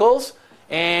cycles,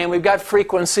 and we've got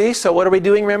frequency. So what are we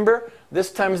doing, remember?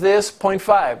 This times this,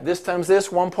 0.5. This times this,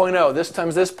 1.0. This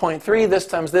times this, 0.3. This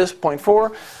times this,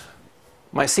 0.4.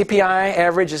 My CPI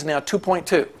average is now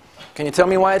 2.2. Can you tell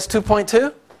me why it's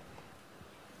 2.2?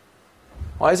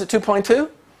 Why is it 2.2?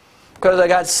 Because I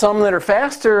got some that are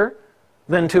faster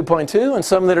than 2.2 and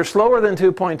some that are slower than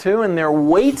 2.2, and their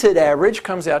weighted average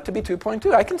comes out to be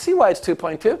 2.2. I can see why it's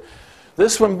 2.2.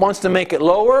 This one wants to make it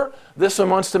lower. This one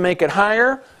wants to make it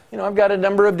higher. You know, I've got a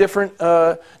number of different,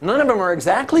 none of them are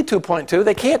exactly 2.2.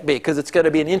 They can't be, because it's got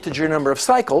to be an integer number of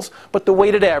cycles, but the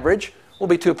weighted average will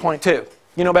be 2.2.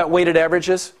 You know about weighted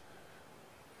averages?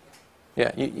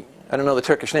 Yeah, I don't know the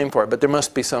Turkish name for it, but there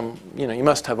must be some, you know, you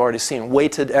must have already seen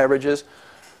weighted averages.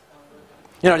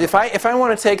 You know, if I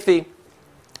want to take the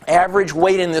average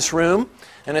weight in this room,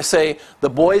 and I say the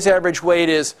boy's average weight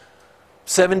is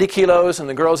 70 kilos and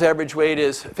the girl's average weight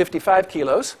is 55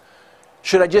 kilos,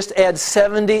 should I just add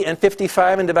 70 and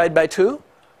 55 and divide by 2?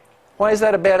 Why is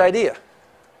that a bad idea?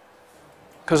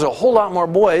 because there's a whole lot more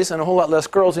boys and a whole lot less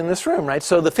girls in this room, right?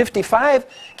 So the 55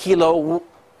 kilo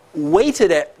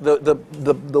weighted at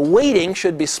the weighting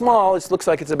should be small. It looks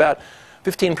like it's about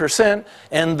 15%,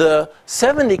 and the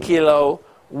 70 kilo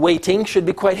weighting should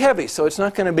be quite heavy. So it's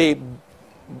not going to be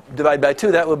divided by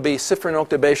 2. That would be Siffer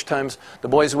Noktabesh times the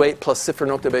boys' weight plus Siffer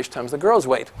Noktabesh times the girls'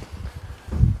 weight.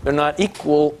 They're not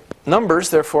equal numbers,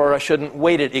 therefore I shouldn't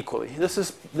weight it equally. This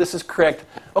is correct.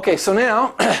 Okay, so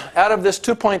now out of this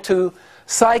 2.2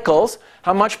 cycles,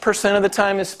 how much percent of the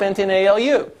time is spent in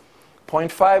ALU?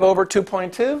 0.5 over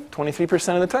 2.2,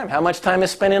 23% of the time. How much time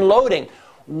is spent in loading?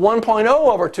 1.0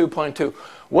 over 2.2.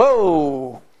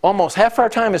 Whoa! Almost half our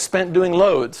time is spent doing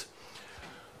loads.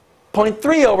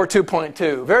 0.3 over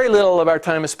 2.2. Very little of our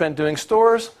time is spent doing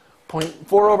stores.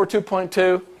 0.4 over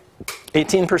 2.2.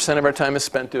 18% of our time is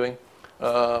spent doing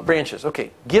branches.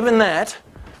 Okay, given that,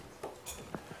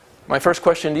 my first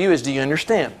question to you is, do you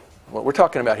understand what we're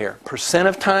talking about here? Percent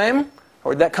of time,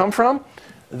 where'd that come from?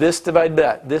 This divide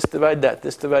that, this divide that,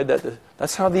 this divide that.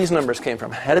 That's how these numbers came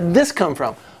from. How did this come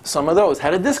from? Some of those.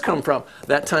 How did this come from?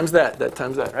 That times that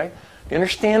times that, right? You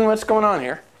understand what's going on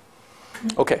here?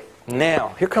 Okay,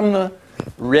 now, here come the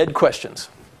red questions.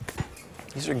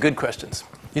 These are good questions.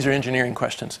 These are engineering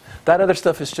questions. That other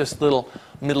stuff is just little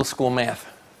middle school math.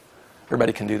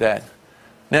 Everybody can do that.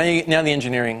 Now the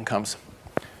engineering comes.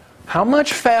 How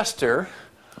much faster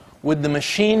would the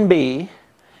machine be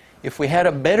if we had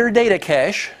a better data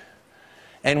cache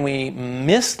and we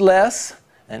missed less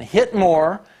and hit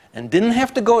more and didn't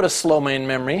have to go to slow main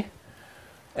memory,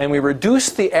 and we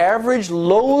reduced the average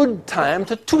load time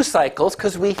to 2 cycles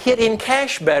because we hit in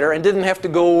cache better and didn't have to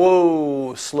go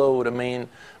whoa slow to main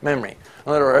memory?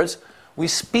 In other words, we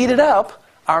speeded up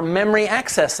our memory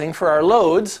accessing for our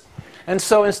loads, and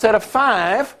so instead of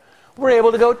 5, we're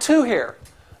able to go 2 here.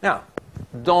 Now,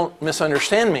 don't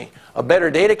misunderstand me. A better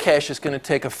data cache is going to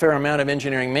take a fair amount of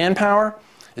engineering manpower.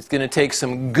 It's going to take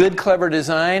some good, clever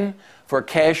design for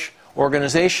cache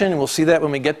organization. We'll see that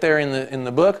when we get there in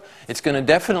the book. It's going to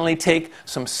definitely take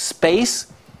some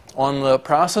space on the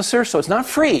processor, so it's not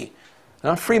free.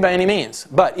 Not free by any means.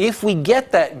 But if we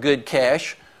get that good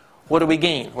cache, what do we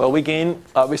gain? Well, we gain,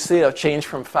 obviously, a change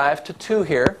from 5 to 2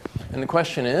 here. And the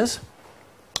question is,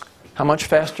 how much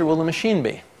faster will the machine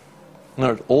be? In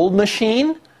other words, old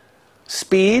machine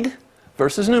speed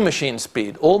versus new machine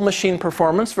speed. Old machine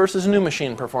performance versus new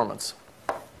machine performance.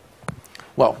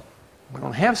 Well, we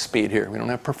don't have speed here. We don't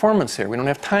have performance here. We don't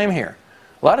have time here.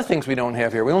 A lot of things we don't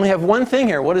have here. We only have one thing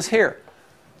here. What is here?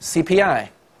 CPI.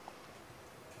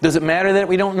 Does it matter that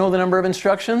we don't know the number of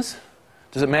instructions?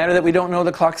 Does it matter that we don't know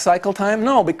the clock cycle time?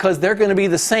 No, because they're going to be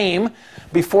the same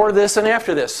before this and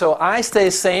after this. So I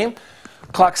stays same.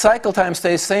 Clock cycle time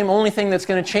stays same. Only thing that's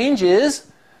going to change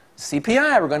is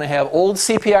CPI. We're going to have old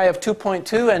CPI of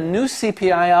 2.2 and new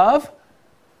CPI of...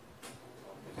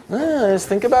 let's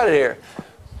think about it here.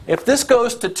 If this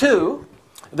goes to 2,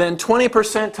 then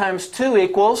 20% times 2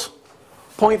 equals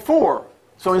 0.4.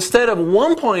 So instead of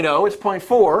 1.0, it's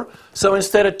 0.4. So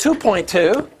instead of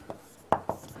 2.2,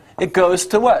 it goes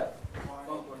to what?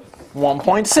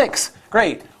 1.6.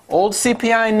 Great. Old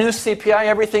CPI, new CPI,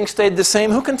 everything stayed the same.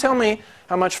 Who can tell me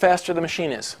how much faster the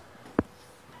machine is?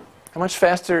 How much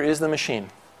faster is the machine?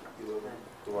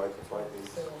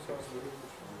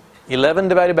 11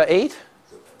 divided by 8?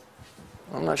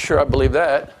 I'm not sure I believe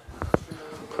that.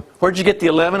 Where'd you get the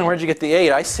 11 and where'd you get the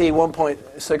 8? I see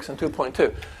 1.6 and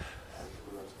 2.2.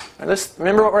 Let's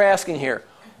remember what we're asking here.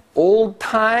 Old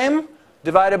time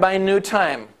divided by new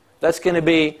time. That's going to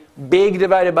be big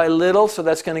divided by little, so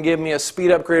that's going to give me a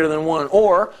speed up greater than 1.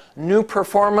 Or new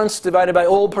performance divided by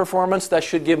old performance, that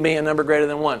should give me a number greater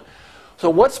than 1. So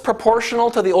what's proportional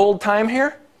to the old time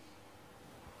here?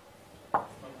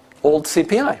 Old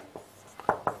CPI.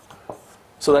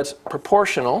 So that's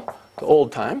proportional to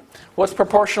old time. What's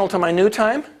proportional to my new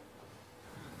time?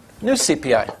 New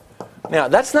CPI. Now,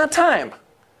 that's not time.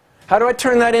 How do I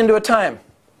turn that into a time?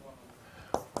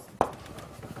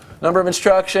 Number of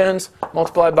instructions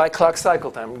multiplied by clock cycle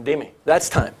time. Demi, that's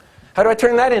time. How do I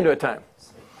turn that into a time?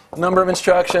 Number of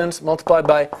instructions multiplied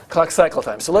by clock cycle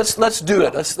time. So let's do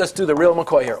it. Let's do the real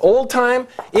McCoy here. Old time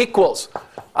equals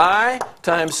I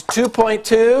times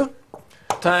 2.2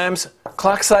 times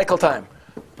clock cycle time.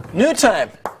 New time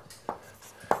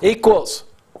equals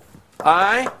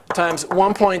I times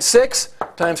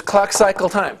 1.6 times clock cycle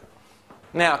time.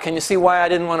 Now, can you see why I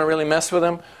didn't want to really mess with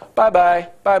them? Bye-bye,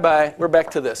 bye-bye. We're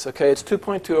back to this. Okay, it's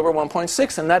 2.2 over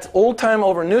 1.6, and that's old time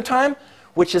over new time,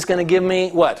 which is going to give me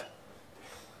what?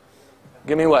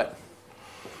 Give me what?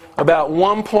 About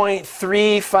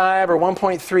 1.35 or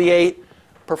 1.38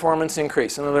 performance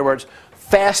increase. In other words,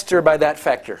 faster by that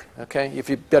factor. Okay? If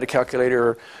you've got a calculator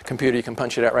or computer, you can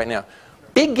punch it out right now.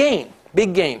 Big gain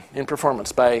in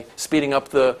performance by speeding up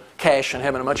the cache and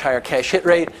having a much higher cache hit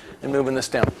rate and moving this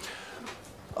down.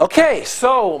 Okay,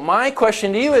 so my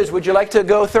question to you is, would you like to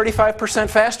go 35%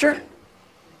 faster?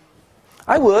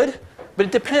 I would, but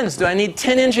it depends. Do I need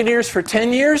 10 engineers for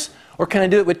 10 years, or can I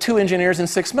do it with 2 engineers in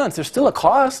 6 months? There's still a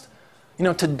cost. You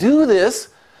know, to do this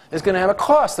is going to have a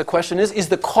cost. The question is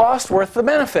the cost worth the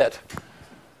benefit?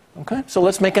 Okay, so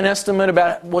let's make an estimate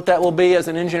about what that will be as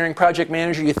an engineering project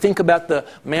manager. You think about the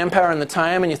manpower and the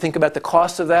time, and you think about the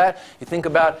cost of that. You think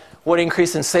about what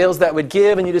increase in sales that would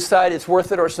give, and you decide it's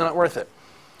worth it or it's not worth it.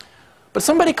 But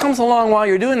somebody comes along while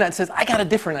you're doing that and says, I got a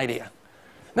different idea.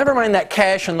 Never mind that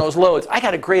cache and those loads. I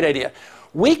got a great idea.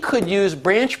 We could use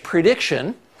branch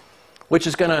prediction, which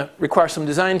is going to require some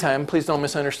design time. Please don't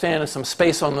misunderstand, and some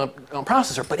space on the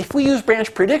processor. But if we use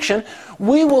branch prediction,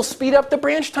 we will speed up the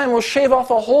branch time. We'll shave off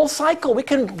a whole cycle. We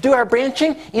can do our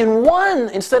branching in 1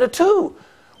 instead of 2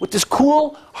 with this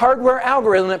cool hardware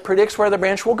algorithm that predicts where the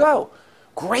branch will go.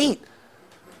 Great.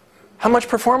 How much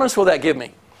performance will that give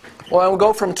me? Well, I will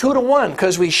go from 2 to 1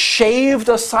 because we shaved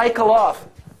a cycle off.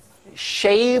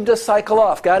 Shaved a cycle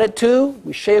off. Got it? 2.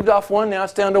 We shaved off 1. Now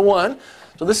it's down to 1.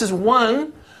 So this is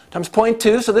 1 times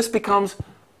 0.2. So this becomes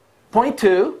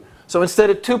 0.2. So instead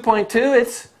of 2.2,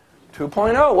 it's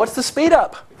 2.0. What's the speed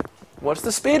up? What's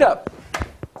the speed up?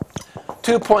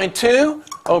 2.2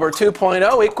 over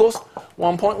 2.0 equals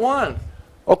 1.1.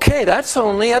 Okay, that's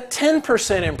only a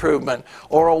 10% improvement,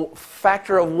 or a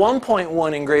factor of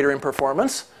 1.1 in greater in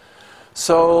performance.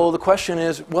 So the question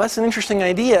is, well, that's an interesting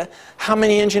idea. How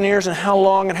many engineers and how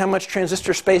long and how much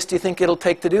transistor space do you think it'll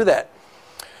take to do that?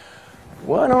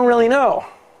 Well, I don't really know.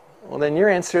 Well, then your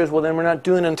answer is, well, then we're not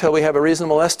doing it until we have a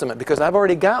reasonable estimate, because I've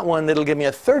already got one that'll give me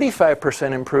a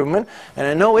 35% improvement, and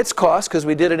I know its cost because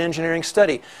we did an engineering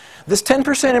study. This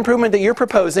 10% improvement that you're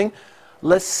proposing,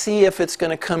 let's see if it's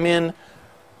going to come in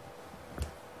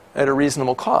at a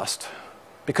reasonable cost.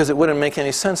 Because it wouldn't make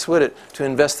any sense, would it, to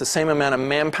invest the same amount of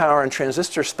manpower and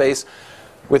transistor space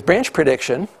with branch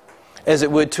prediction as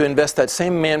it would to invest that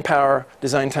same manpower,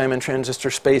 design time, and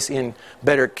transistor space in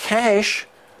better cache,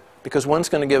 because one's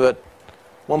going to give a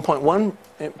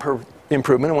 1.1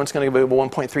 improvement and one's going to give a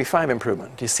 1.35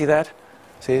 improvement. Do you see that?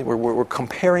 See, we're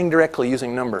comparing directly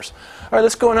using numbers. All right,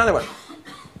 let's go another one.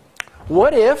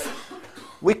 What if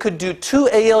we could do 2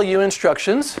 ALU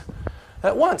instructions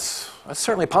at once? That's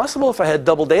certainly possible if I had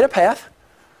double data path.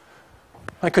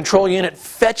 My control unit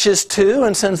fetches 2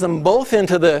 and sends them both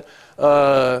into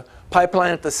the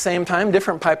pipeline at the same time,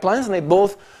 different pipelines, and they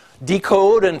both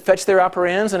decode and fetch their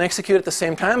operands and execute at the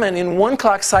same time. And in 1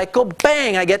 clock cycle,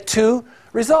 bang, I get 2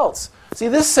 results. See,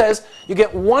 this says you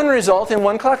get 1 result in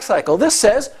 1 clock cycle. This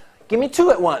says, give me 2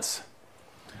 at once.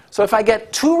 So if I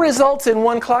get 2 results in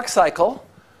 1 clock cycle,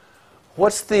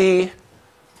 what's the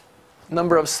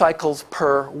number of cycles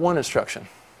per 1 instruction?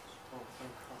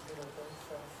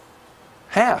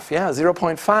 Half, yeah,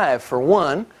 0.5 for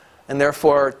 1, and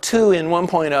therefore 2 in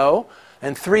 1.0,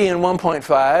 and 3 in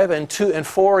 1.5, and 2 and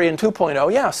 4 in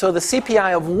 2.0. Yeah, so the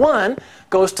CPI of 1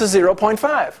 goes to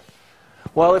 0.5.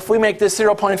 Well, if we make this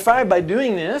 0.5 by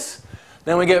doing this,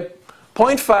 then we get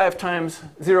 0.5 times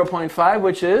 0.5,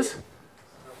 which is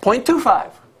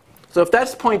 0.25. So if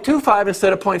that's 0.25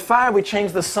 instead of 0.5, we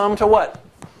change the sum to what?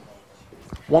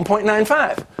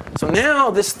 1.95. So now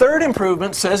this third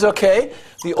improvement says, okay,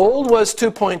 the old was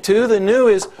 2.2, the new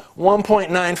is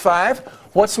 1.95.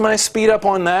 What's my speed up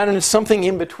on that? And it's something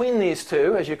in between these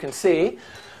two, as you can see.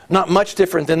 Not much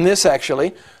different than this,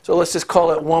 actually. So let's just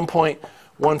call it 1.15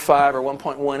 or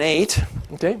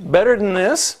 1.18. Okay, better than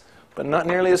this, but not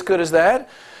nearly as good as that.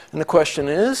 And the question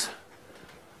is,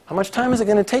 how much time is it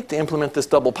going to take to implement this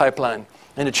double pipeline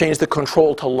and to change the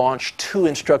control to launch 2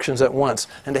 instructions at once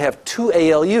and to have 2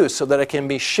 ALUs so that I can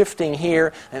be shifting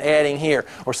here and adding here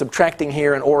or subtracting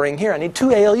here and ORing here? I need 2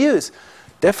 ALUs.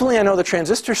 Definitely I know the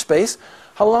transistor space.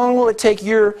 How long will it take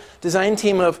your design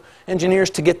team of engineers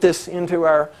to get this into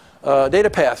our data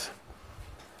path?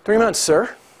 3 months,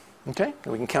 sir. Okay,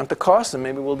 we can count the cost and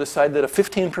maybe we'll decide that a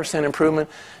 15% improvement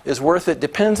is worth it.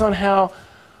 Depends on how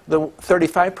the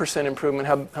 35% improvement,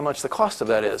 how much the cost of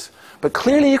that is. But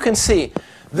clearly you can see,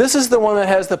 this is the one that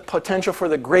has the potential for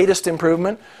the greatest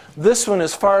improvement. This one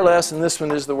is far less, and this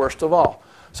one is the worst of all.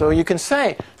 So you can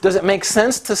say, does it make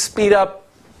sense to speed up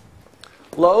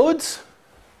loads?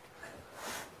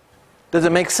 Does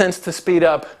it make sense to speed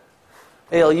up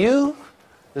ALU?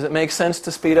 Does it make sense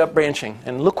to speed up branching?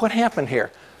 And look what happened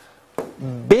here.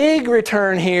 Big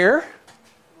return here,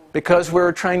 because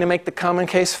we're trying to make the common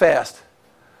case fast.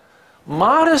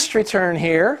 Modest return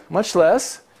here, much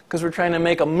less. because we're trying to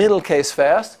make a middle case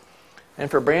fast. And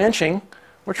for branching,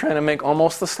 we're trying to make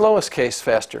almost the slowest case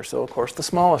faster. So, of course, the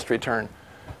smallest return.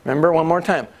 Remember, one more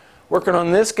time. Working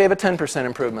on this gave a 10%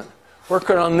 improvement.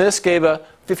 Working on this gave a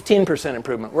 15%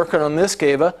 improvement. Working on this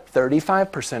gave a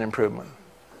 35% improvement.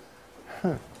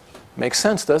 Makes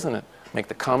sense, doesn't it? Make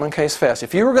the common case fast.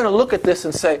 If you were going to look at this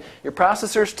and say, your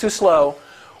processor's too slow,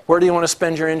 where do you want to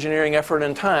spend your engineering effort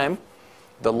and time?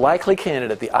 The likely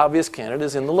candidate, the obvious candidate,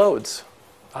 is in the loads.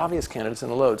 Obvious candidates in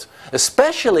the loads.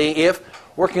 Especially if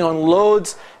working on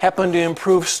loads happen to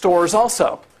improve stores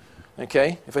also.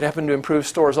 Okay? If it happened to improve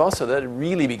stores also, that would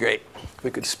really be great. If we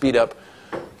could speed up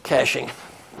caching.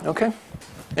 Okay?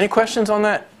 Any questions on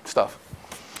that stuff?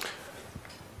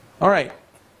 All right.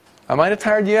 I might have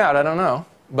tired you out, I don't know.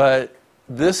 But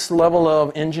this level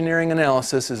of engineering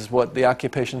analysis is what the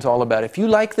occupation's all about. If you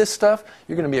like this stuff,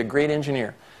 you're going to be a great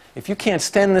engineer. If you can't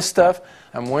stand this stuff,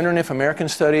 I'm wondering if American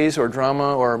Studies or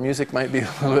drama or music might be a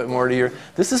little bit more to your...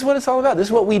 This is what it's all about. This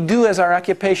is what we do as our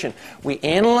occupation. We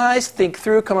analyze, think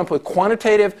through, come up with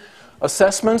quantitative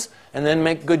assessments, and then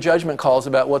make good judgment calls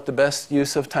about what the best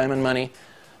use of time and money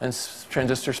and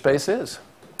transistor space is.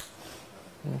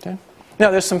 Okay?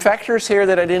 Now, there's some factors here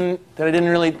that I didn't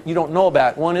really, you don't know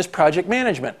about. One is project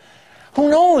management. Who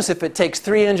knows if it takes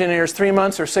 3 engineers 3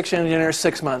 months or 6 engineers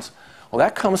 6 months? Well,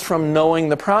 that comes from knowing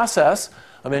the process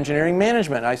of engineering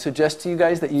management. I suggest to you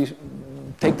guys that you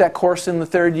take that course in the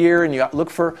 3rd year and you look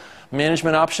for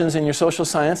management options in your social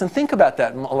science and think about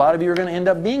that. A lot of you are going to end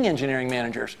up being engineering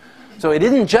managers. So it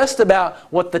isn't just about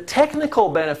what the technical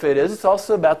benefit is, it's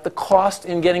also about the cost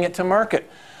in getting it to market.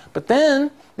 But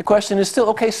then the question is still,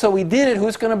 okay, so we did it,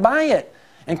 who's going to buy it?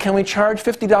 And can we charge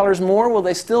 $50 more? Will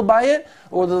they still buy it?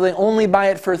 Or will they only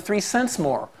buy it for 3 cents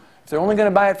more? If they're only going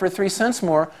to buy it for 3 cents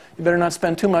more, you better not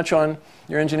spend too much on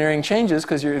your engineering changes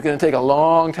because you're going to take a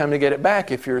long time to get it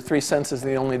back if your 3 cents is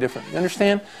the only difference. You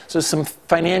understand? So there's some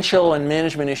financial and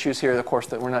management issues here, of course,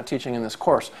 that we're not teaching in this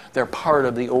course. They're part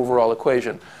of the overall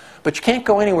equation. But you can't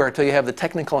go anywhere until you have the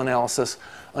technical analysis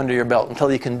under your belt,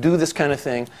 until you can do this kind of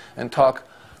thing and talk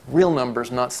real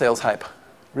numbers, not sales hype.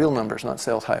 Real numbers, not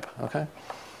sales hype. Okay?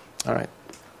 All right.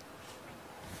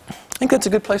 I think that's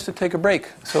a good place to take a break.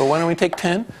 So why don't we take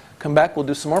 10, come back, we'll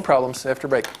do some more problems after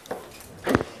break.